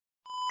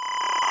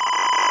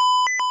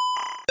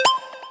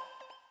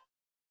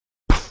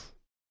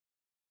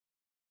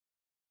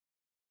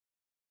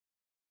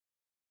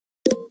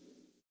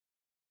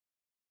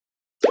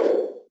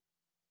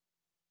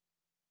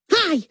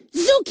Hi,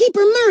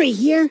 Zookeeper Murray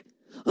here.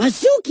 A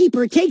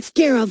zookeeper takes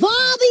care of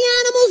all the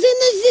animals in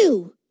the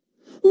zoo.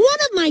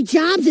 One of my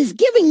jobs is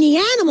giving the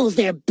animals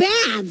their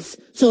baths,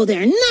 so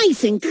they're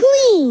nice and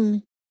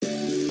clean.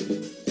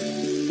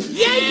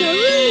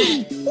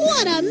 Yankaroo!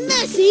 What a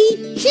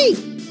messy sheep!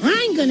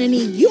 I'm gonna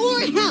need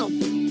your help.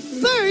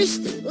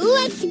 First,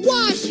 let's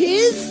wash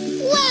his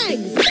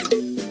legs.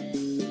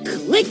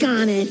 Click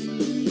on it.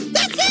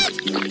 That's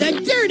it!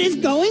 The dirt is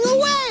going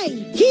away.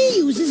 He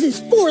uses his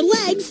 4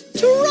 legs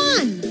to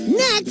run.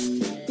 Next,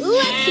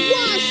 let's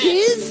wash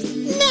his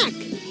neck.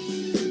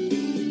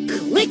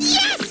 Click.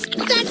 Yes!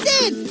 That's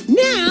it!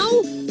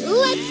 Now,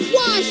 let's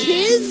wash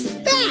his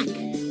back.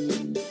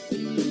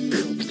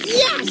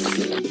 Yes!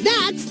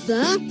 That's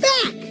the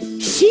back.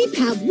 Sheep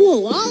have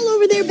wool all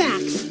over their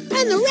backs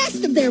and the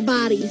rest of their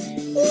bodies.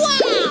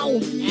 Wow!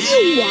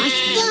 You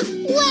washed the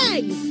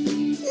legs,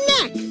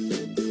 neck,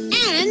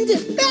 and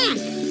back.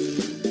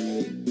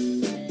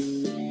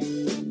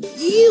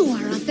 You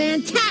are a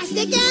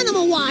fantastic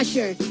animal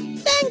washer.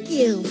 Thank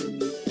you.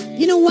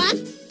 You know what?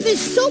 This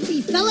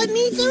soapy fella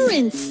needs a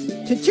rinse.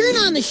 To turn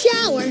on the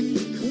shower,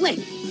 click.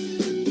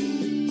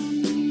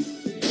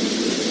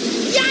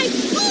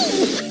 Yikes! Ooh!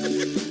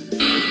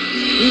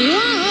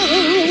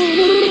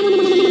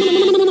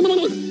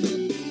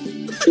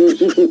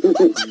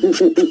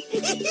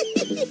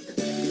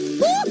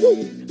 Whoa!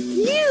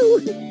 Phew!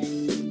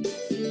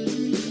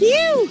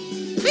 Phew!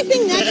 I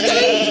think next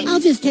time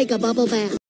I'll just take a bubble bath.